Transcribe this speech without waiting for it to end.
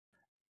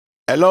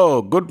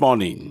Hello, good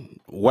morning.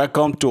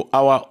 Welcome to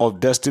Hour of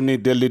Destiny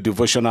Daily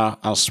Devotional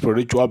and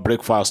Spiritual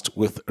Breakfast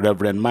with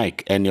Reverend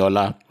Mike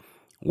Eniola.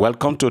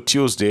 Welcome to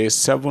Tuesday,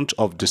 7th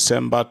of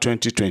December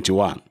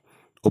 2021.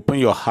 Open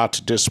your heart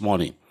this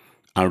morning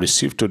and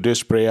receive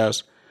today's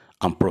prayers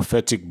and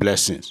prophetic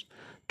blessings.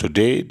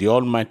 Today, the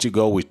Almighty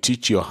God will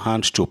teach your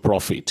hand to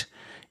profit.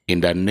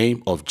 In the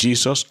name of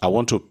Jesus, I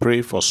want to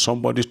pray for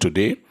somebody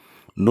today.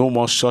 No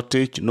more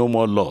shortage, no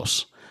more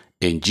loss.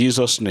 In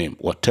Jesus' name,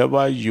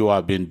 whatever you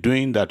have been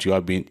doing that you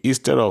have been,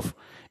 instead of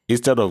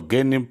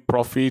gaining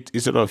profit,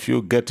 instead of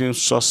you getting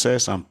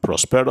success and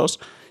prosperous,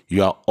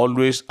 you are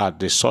always at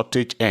the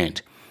shortage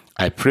end.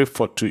 I pray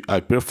for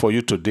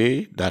you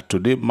today that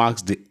today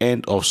marks the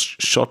end of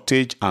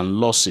shortage and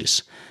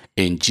losses.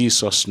 In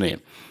Jesus' name,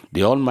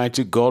 the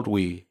Almighty God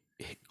will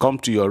come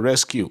to your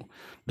rescue.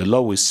 The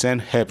Lord will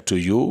send help to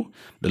you.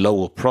 The Lord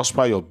will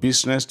prosper your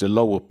business. The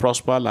Lord will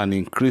prosper and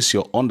increase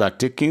your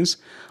undertakings.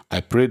 I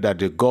pray that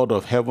the God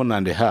of heaven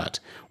and the earth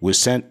will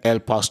send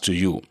helpers to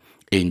you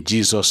in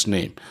Jesus'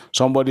 name.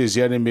 Somebody is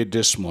hearing me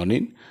this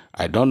morning.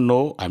 I don't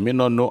know. I may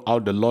not know how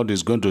the Lord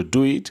is going to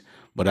do it,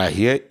 but I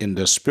hear in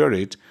the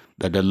spirit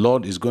that the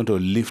Lord is going to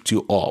lift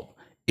you up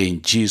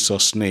in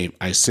Jesus' name.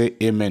 I say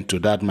amen to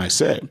that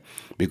myself,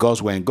 because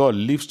when God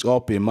lifts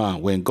up a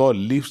man, when God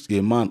lifts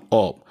a man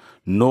up,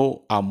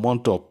 no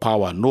amount of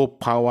power, no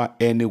power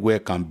anywhere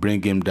can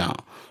bring him down.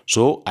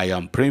 So I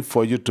am praying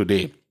for you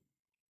today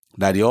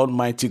that the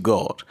Almighty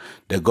God,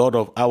 the God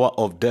of Hour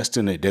of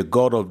Destiny, the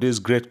God of this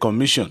great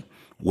commission,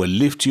 will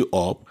lift you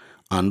up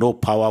and no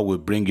power will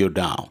bring you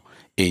down.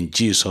 In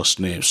Jesus'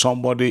 name.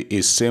 Somebody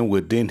is saying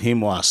within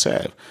him or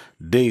herself,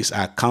 days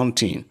are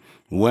counting.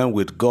 When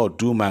with God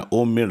do my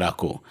own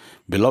miracle?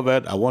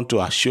 Beloved, I want to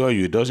assure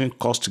you, it doesn't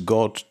cost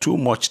God too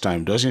much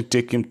time. It doesn't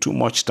take him too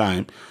much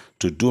time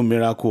to do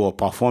miracle or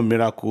perform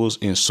miracles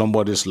in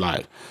somebody's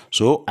life.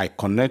 So I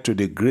connect to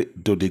the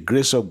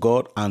grace of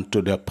God and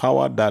to the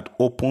power that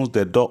opens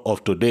the door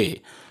of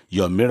today.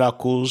 Your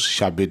miracles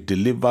shall be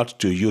delivered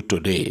to you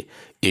today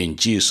in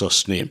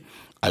Jesus' name.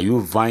 Are you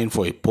vying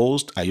for a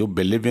post? Are you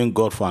believing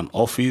God for an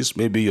office,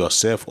 maybe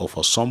yourself or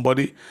for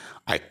somebody?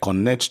 I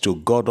connect to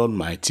God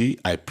Almighty.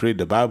 I pray.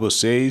 The Bible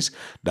says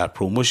that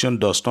promotion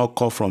does not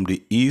come from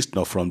the east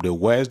nor from the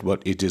west,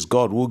 but it is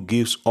God who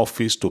gives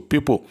office to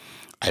people.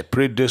 I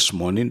pray this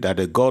morning that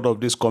the God of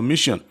this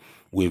commission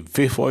will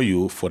favor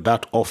you for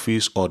that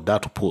office or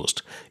that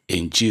post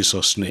in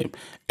Jesus' name.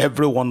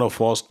 Every one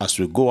of us, as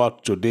we go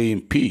out today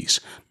in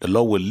peace, the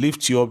Lord will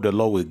lift you up, the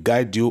Lord will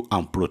guide you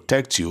and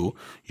protect you.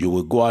 You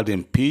will go out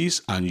in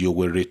peace and you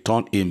will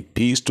return in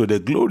peace to the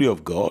glory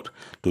of God,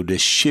 to the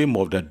shame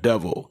of the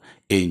devil.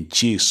 In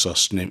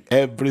Jesus' name,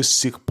 every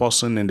sick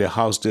person in the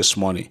house this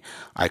morning,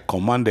 I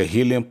command the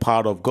healing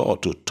power of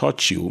God to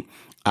touch you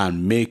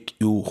and make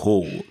you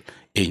whole.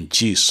 In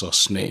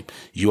Jesus' name,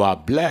 you are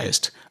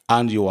blessed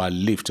and you are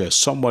lifted.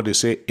 Somebody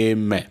say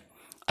amen.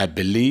 I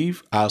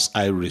believe as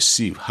I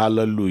receive.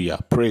 Hallelujah.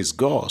 Praise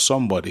God.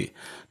 Somebody,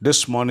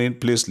 this morning,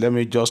 please let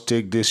me just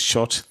take these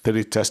short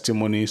 3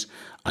 testimonies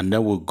and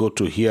then we'll go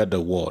to hear the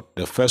word.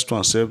 The first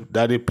one said,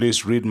 Daddy,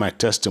 please read my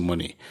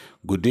testimony.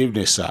 Good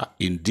evening, sir.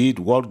 Indeed,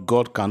 what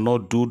God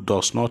cannot do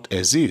does not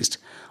exist.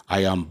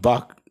 I am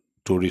back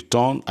to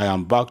return. I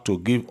am back to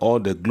give all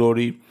the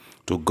glory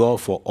to God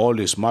for all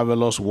his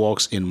marvelous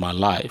works in my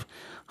life.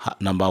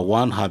 Number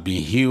 1, have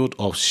been healed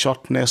of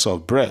shortness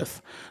of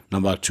breath.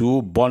 Number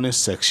 2, burning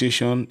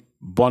sensation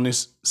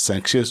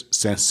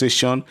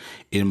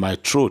in my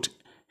throat,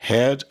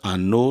 head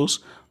and nose,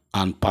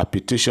 and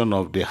palpitation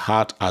of the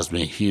heart has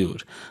been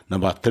healed.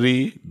 Number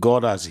 3,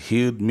 God has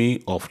healed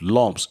me of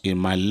lumps in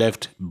my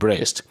left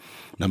breast.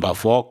 Number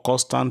 4,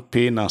 constant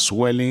pain and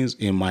swellings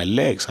in my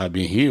legs have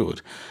been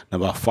healed.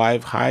 Number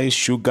 5, high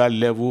sugar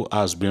level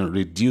has been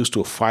reduced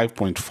to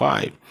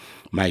 5.5.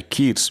 My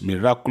kids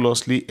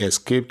miraculously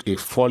escaped a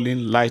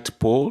falling light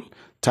pole.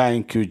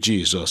 Thank you,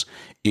 Jesus.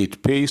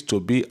 It pays to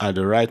be at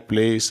the right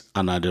place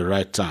and at the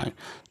right time.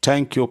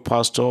 Thank you,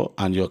 Pastor,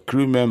 and your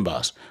crew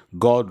members.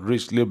 God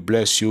richly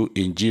bless you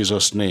in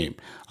Jesus' name.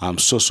 I'm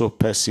so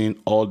person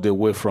all the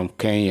way from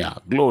Kenya.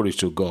 Glory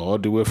to God. All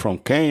the way from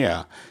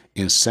Kenya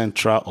in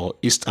Central or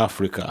East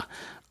Africa.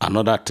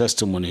 Another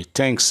testimony.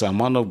 Thanks, sir,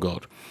 man of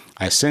God.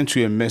 I sent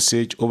you a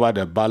message over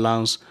the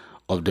balance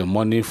of the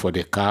money for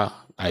the car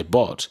I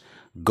bought.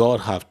 God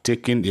have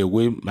taken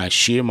away my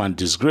shame and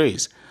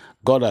disgrace.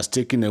 God has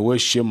taken away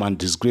shame and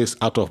disgrace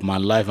out of my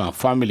life and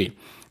family.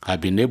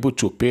 I've been able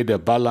to pay the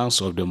balance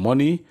of the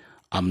money.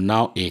 I'm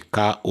now a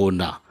car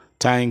owner.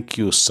 Thank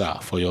you, sir,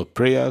 for your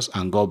prayers,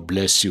 and God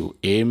bless you.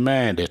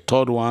 Amen. The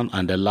third one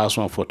and the last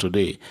one for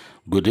today.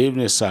 Good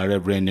evening, sir,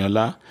 Reverend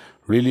Yola.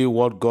 Really,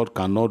 what God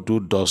cannot do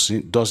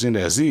doesn't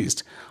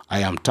exist.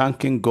 I am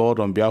thanking God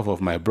on behalf of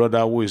my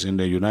brother who is in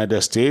the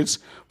United States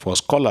for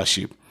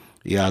scholarship.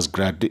 He has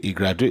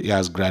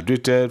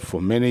graduated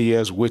for many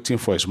years waiting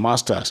for his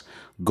master's.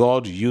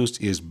 God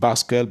used his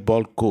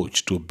basketball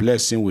coach to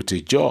bless him with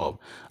a job.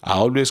 I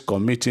always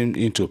commit him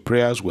into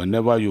prayers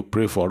whenever you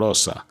pray for us,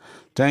 sir.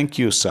 Thank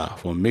you, sir,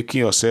 for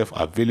making yourself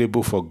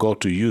available for God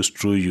to use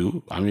through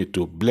you.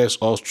 To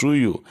bless us through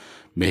you.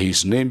 May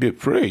his name be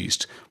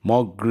praised.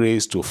 More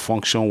grace to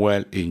function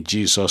well in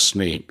Jesus'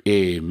 name.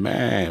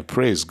 Amen.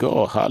 Praise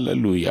God.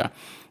 Hallelujah.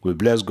 We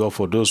bless God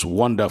for those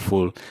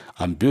wonderful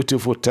and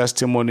beautiful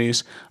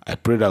testimonies. I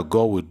pray that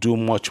God will do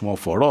much more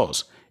for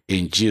us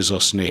in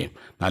Jesus' name.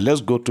 Now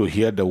let's go to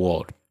hear the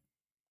word.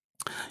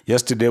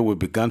 Yesterday we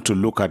began to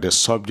look at the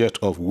subject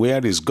of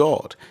where is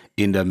God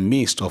in the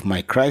midst of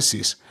my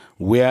crisis?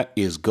 Where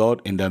is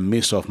God in the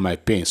midst of my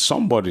pain?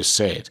 Somebody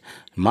said,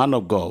 man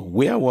of God,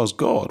 where was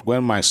God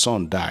when my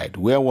son died?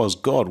 Where was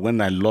God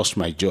when I lost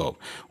my job?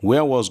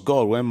 Where was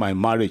God when my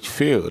marriage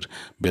failed?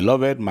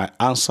 Beloved, my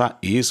answer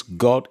is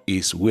God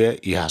is where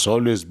he has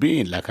always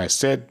been. Like I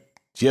said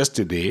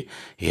yesterday,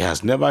 he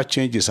has never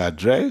changed his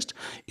address.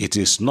 It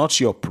is not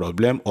your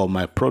problem or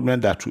my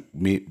problem that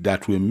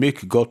will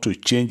make God to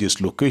change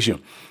his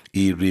location.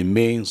 He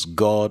remains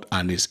God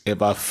and is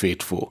ever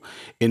faithful.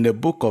 In the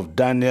book of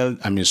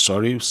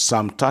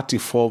Psalm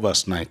 34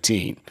 verse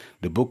 19,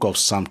 the book of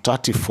Psalm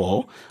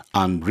 34,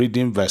 I'm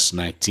reading verse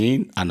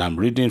 19, and I'm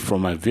reading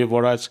from my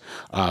favorite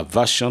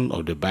version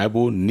of the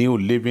Bible, New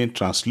Living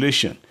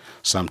Translation.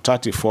 Psalm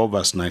 34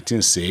 verse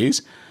 19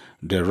 says,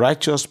 the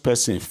righteous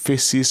person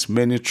faces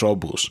many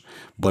troubles,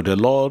 but the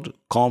Lord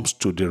comes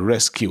to the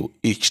rescue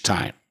each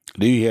time.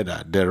 Do you hear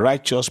that? The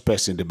righteous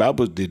person. The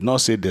Bible did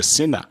not say the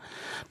sinner.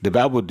 The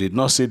Bible did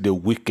not say the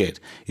wicked.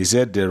 It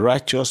said the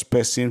righteous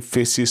person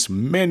faces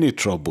many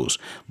troubles,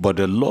 but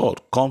the Lord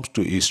comes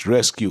to his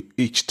rescue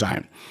each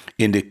time.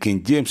 In the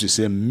King James, it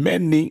says,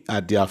 many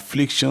are the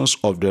afflictions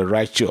of the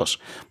righteous,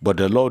 but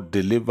the Lord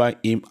deliver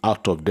him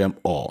out of them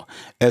all.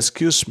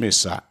 Excuse me,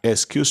 sir.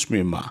 Excuse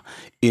me, ma.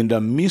 In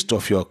the midst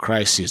of your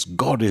crisis,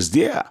 God is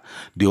there.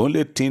 The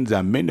only thing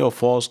that many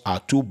of us are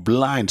too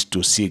blind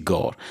to see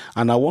God.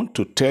 And I want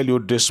to tell you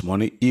this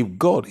morning, if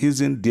God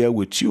isn't there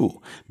with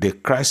you, the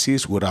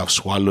crisis would have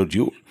swallowed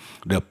you.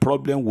 The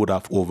problem would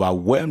have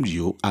overwhelmed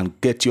you and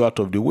get you out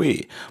of the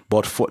way.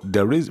 But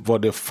the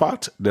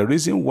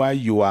reason why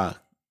you are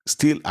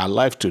still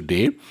alive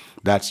today,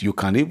 that you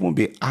can even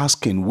be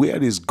asking,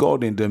 where is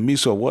God in the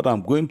midst of what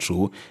I'm going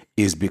through,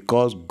 is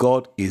because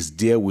God is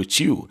there with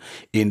you.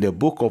 In the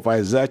book of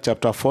Isaiah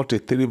chapter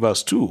 43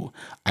 verse 2,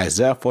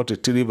 Isaiah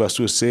 43 verse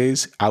 2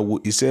 says,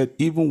 he said,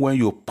 even when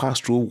you pass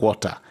through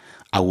water,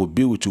 I will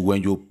be with you.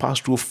 When you pass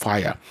through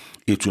fire,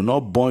 it will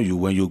not burn you.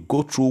 When you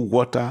go through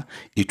water,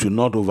 it will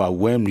not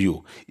overwhelm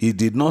you. It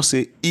did not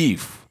say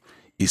if,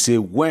 it said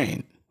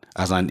when.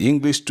 As an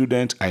English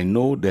student, I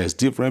know there's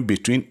difference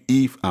between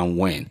if and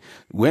when.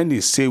 When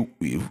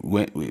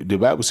the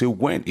Bible says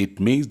when,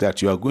 it means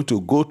that you are going to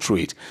go through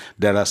it.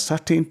 There are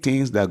certain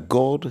things that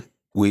God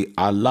will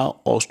allow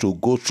us to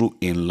go through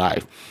in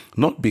life,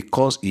 not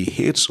because he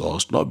hates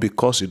us, not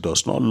because he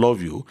does not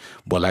love you,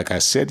 but like I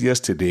said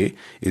yesterday,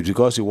 it's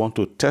because he wants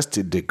to test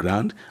the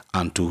ground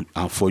and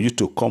for you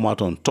to come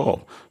out on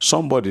top.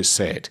 Somebody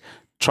said,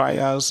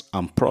 trials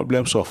and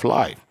problems of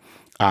life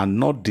are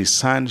not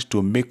designed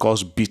to make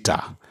us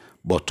bitter,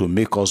 but to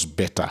make us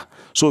better.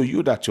 So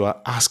you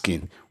are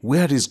asking,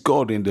 where is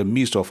God in the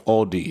midst of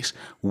all this?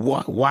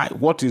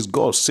 What is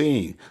God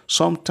saying?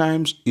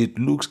 Sometimes it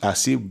looks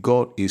as if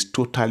God is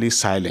totally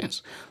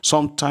silent.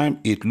 Sometimes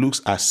it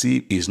looks as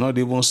if he's not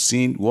even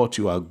seeing what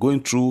you are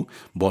going through,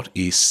 but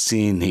he's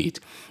seeing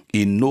it.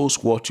 He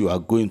knows what you are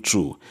going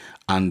through.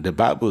 And the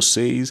Bible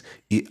says,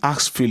 he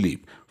asked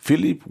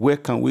Philip, where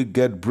can we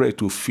get bread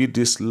to feed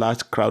this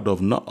large crowd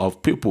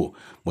of people?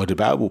 But the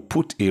Bible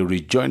put a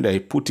rejoinder, he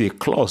put a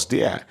clause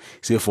there.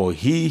 He said, for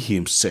he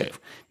himself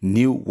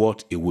knew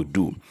what he would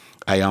do.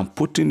 I am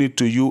putting it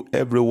to you,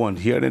 everyone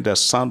hearing the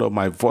sound of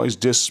my voice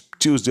this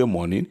Tuesday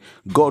morning.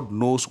 God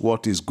knows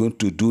what he's going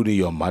to do in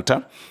your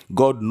matter.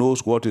 God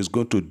knows what he's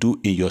going to do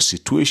in your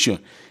situation.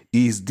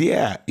 He is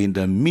there in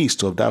the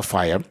midst of that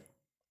fire.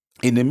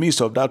 In the midst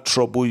of that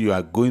trouble you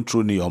are going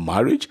through in your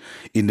marriage,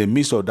 in the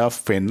midst of that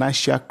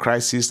financial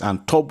crisis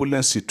and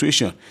turbulent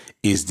situation,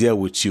 is there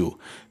with you.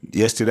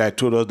 Yesterday I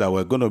told us that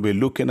we're going to be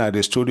looking at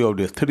the story of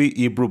the 3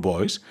 Hebrew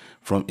boys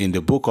in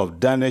the book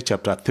of Daniel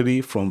chapter 3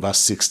 from verse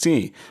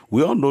 16.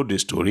 We all know the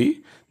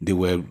story. They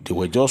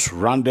were just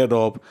rounded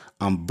up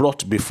and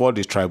brought before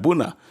the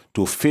tribunal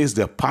to face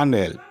the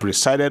panel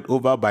presided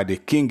over by the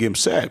king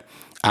himself.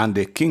 And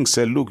the king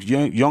said, look,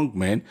 young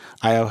men,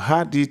 I have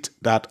heard it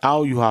that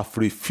how you have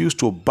refused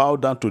to bow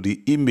down to the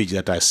image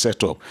that I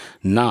set up.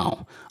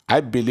 Now,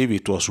 I believe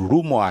it was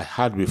rumor I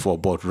heard before,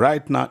 but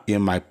right now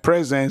in my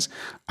presence,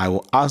 I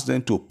will ask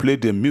them to play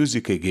the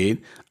music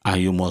again,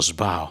 and you must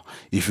bow.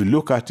 If you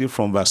look at it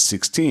from verse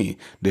 16,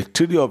 the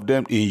 3 of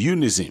them in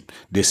unison,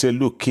 they say,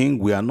 look, king,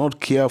 we are not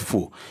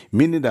careful,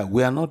 meaning that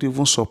we are not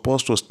even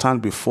supposed to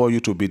stand before you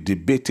to be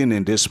debating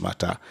in this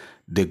matter.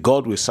 The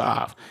God we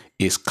serve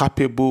is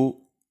capable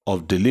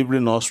of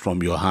delivering us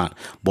from your hand.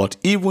 But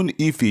even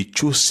if he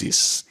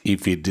chooses,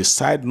 if he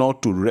decides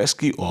not to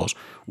rescue us,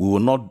 we will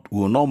not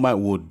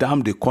mind, we will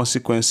damn the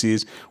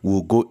consequences, we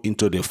will go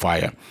into the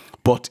fire.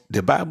 But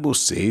the Bible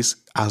says,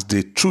 as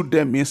they threw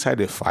them inside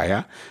the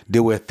fire,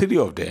 there were 3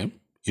 of them.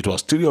 It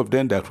was 3 of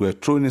them that were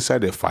thrown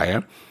inside the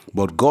fire,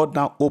 but God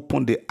now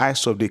opened the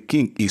eyes of the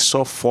king. He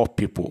saw 4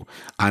 people,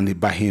 and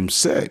by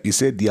himself, he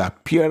said, the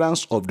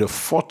appearance of the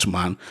 4th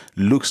man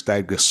looks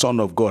like the Son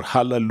of God.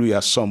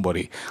 Hallelujah,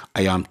 somebody.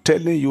 I am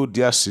telling you,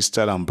 dear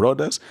sisters and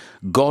brothers,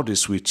 God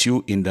is with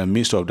you in the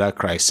midst of that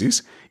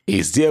crisis. He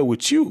is there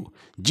with you.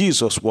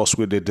 Jesus was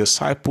with the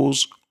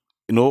disciples,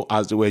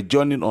 as they were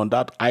journeying on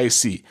that high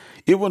sea,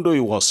 even though he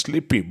was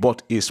sleepy,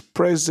 but his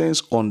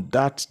presence on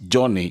that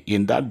journey,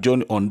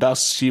 on that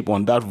ship,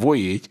 on that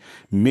voyage,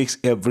 makes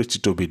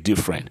everything to be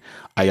different.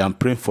 I am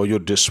praying for you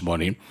this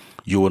morning.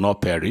 You will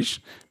not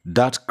perish.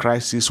 That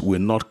crisis will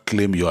not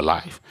claim your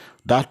life.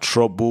 That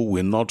trouble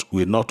will not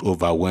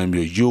overwhelm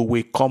you. You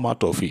will come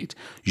out of it.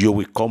 You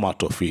will come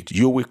out of it.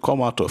 You will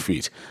come out of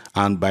it.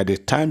 And by the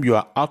time you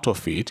are out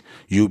of it,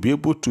 you'll be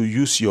able to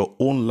use your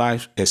own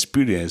life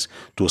experience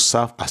to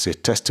serve as a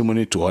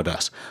testimony to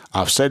others.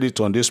 I've said it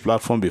on this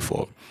platform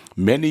before.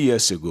 Many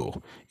years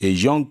ago, a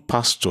young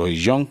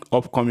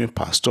upcoming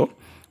pastor,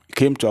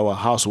 came to our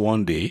house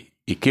one day.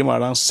 He came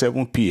around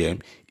 7 p.m.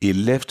 He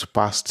left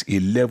past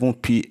 11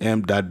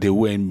 p.m. that day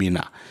were in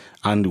Mina.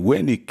 And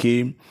when he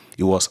came,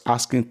 he was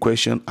asking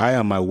questions. I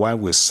and my wife,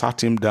 we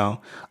sat him down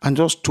and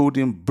just told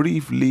him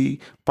briefly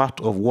part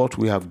of what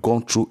we have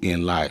gone through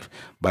in life.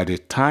 By the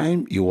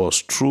time he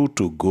was through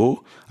to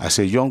go, I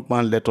said, young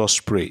man, let us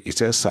pray. He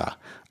said, sir,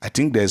 I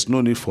think there's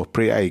no need for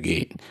prayer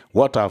again.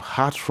 What I've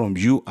heard from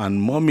you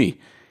and mommy,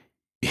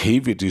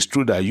 if it is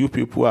true that you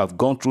people have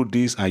gone through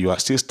this and you are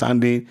still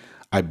standing,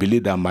 I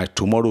believe that my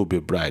tomorrow will be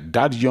bright.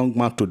 That young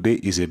man today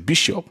is a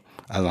bishop.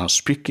 As I'm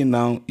speaking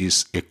now,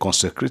 is a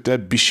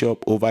consecrated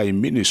bishop over a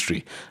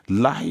ministry.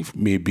 Life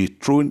may be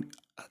throwing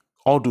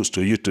orders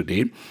to you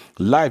today.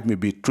 Life may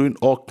be throwing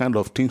all kinds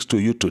of things to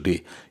you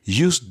today.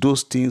 Use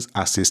those things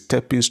as a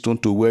stepping stone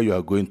to where you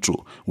are going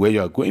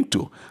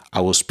to.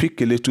 I will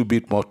speak a little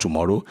bit more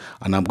tomorrow,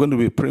 and I'm going to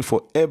be praying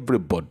for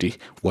everybody.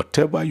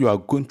 Whatever you are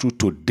going through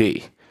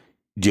today,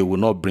 they will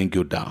not bring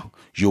you down.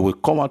 You will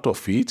come out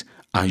of it,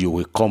 and you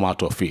will come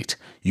out of it.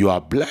 You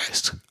are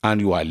blessed and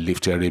you are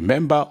lifted.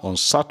 Remember, on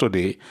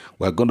Saturday,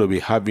 we're going to be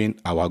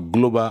having our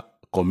Global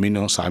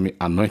Communion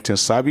Anointing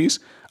Service,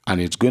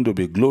 and it's going to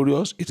be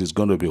glorious. It is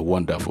going to be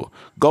wonderful.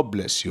 God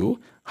bless you.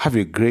 Have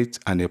a great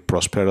and a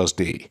prosperous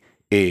day.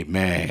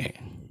 Amen.